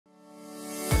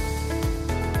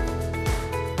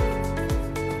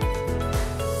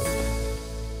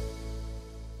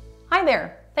Hi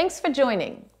there, thanks for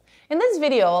joining. In this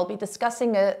video, I'll be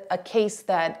discussing a case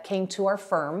that came to our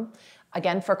firm.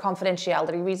 Again, for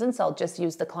confidentiality reasons, I'll just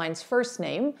use the client's first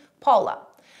name, Paula.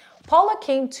 Paula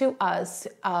came to us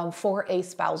for a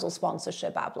spousal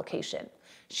sponsorship application.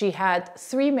 She had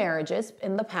 3 marriages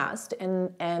in the past,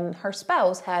 and her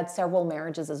spouse had several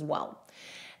marriages as well.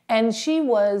 And she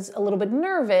was a little bit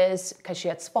nervous because she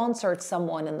had sponsored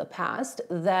someone in the past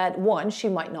that, 1, she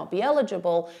might not be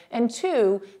eligible, and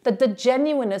 2, that the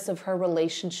genuineness of her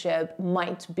relationship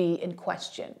might be in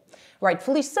question.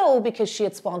 Rightfully so, because she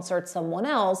had sponsored someone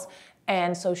else,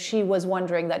 and so she was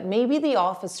wondering that maybe the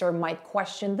officer might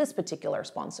question this particular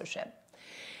sponsorship.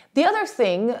 The other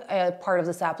thing, part of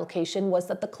this application, was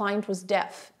that the client was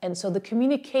deaf, and so the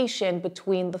communication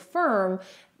between the firm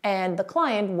and the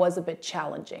client was a bit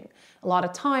challenging. A lot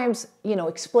of times,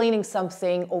 explaining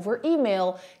something over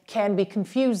email can be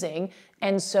confusing,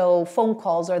 and so phone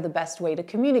calls are the best way to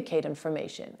communicate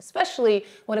information, especially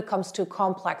when it comes to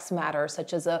complex matters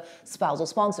such as a spousal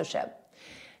sponsorship.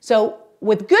 So,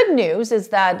 with good news is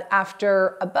that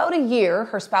after about a year,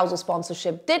 her spousal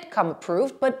sponsorship did come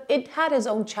approved, but it had its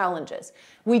own challenges.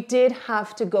 We did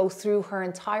have to go through her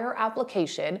entire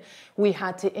application. We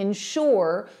had to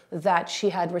ensure that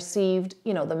she had received,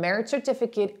 the marriage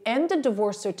certificate and the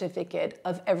divorce certificate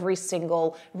of every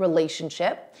single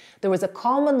relationship. There was a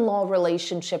common law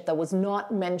relationship that was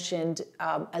not mentioned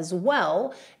as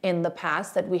well in the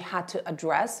past that we had to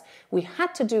address. We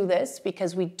had to do this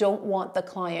because we don't want the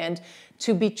client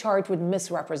to be charged with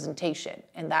misrepresentation,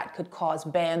 and that could cause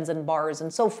bans and bars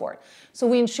and so forth. So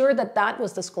we ensured that that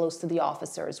was disclosed to the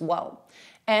officer as well.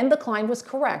 And the client was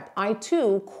correct. I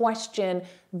too question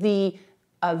the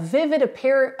vivid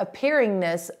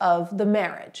appearingness of the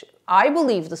marriage. I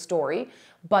believe the story,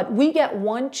 but we get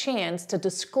one chance to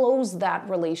disclose that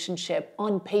relationship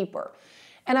on paper.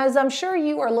 And as I'm sure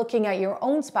you are looking at your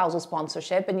own spousal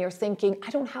sponsorship and you're thinking, I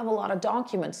don't have a lot of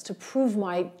documents to prove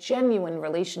my genuine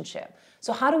relationship.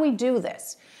 So how do we do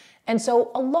this? And so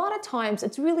a lot of times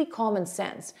it's really common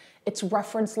sense. It's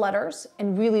reference letters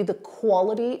and really the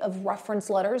quality of reference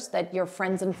letters that your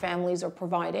friends and families are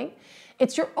providing.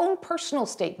 It's your own personal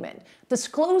statement.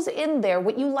 Disclose in there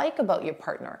what you like about your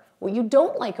partner, what you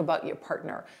don't like about your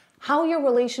partner, how your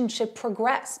relationship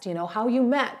progressed, how you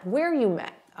met, where you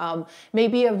met.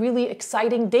 Maybe a really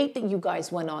exciting date that you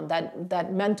guys went on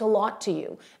that meant a lot to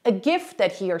you, a gift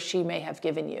that he or she may have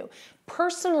given you.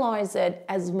 Personalize it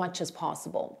as much as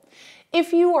possible.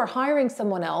 If you are hiring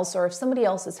someone else or if somebody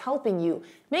else is helping you,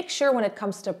 make sure when it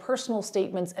comes to personal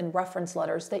statements and reference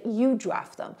letters that you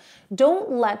draft them.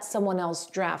 Don't let someone else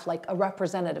draft, like a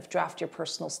representative draft your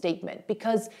personal statement,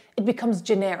 because it becomes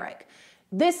generic.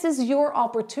 This is your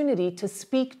opportunity to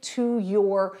speak to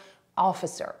your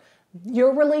officer.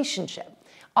 Your relationship.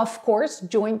 Of course,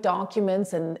 joint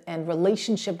documents and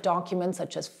relationship documents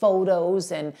such as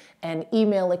photos and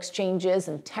email exchanges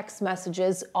and text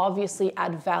messages obviously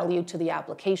add value to the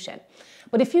application.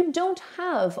 But if you don't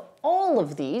have all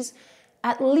of these,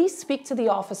 at least speak to the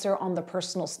officer on the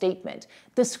personal statement.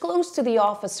 Disclose to the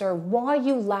officer why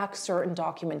you lack certain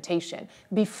documentation.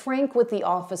 Be frank with the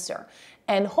officer.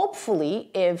 And hopefully,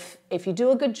 if you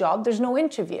do a good job, there's no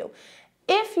interview.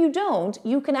 If you don't,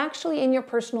 you can actually in your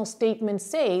personal statement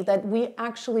say that we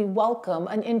actually welcome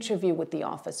an interview with the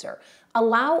officer.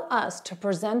 Allow us to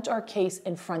present our case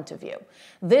in front of you.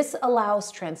 This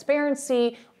allows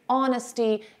transparency,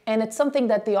 honesty, and it's something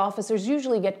that the officers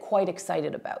usually get quite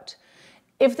excited about.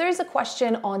 If there's a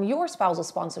question on your spousal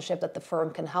sponsorship that the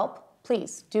firm can help,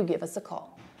 please do give us a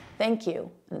call. Thank you,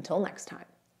 and until next time.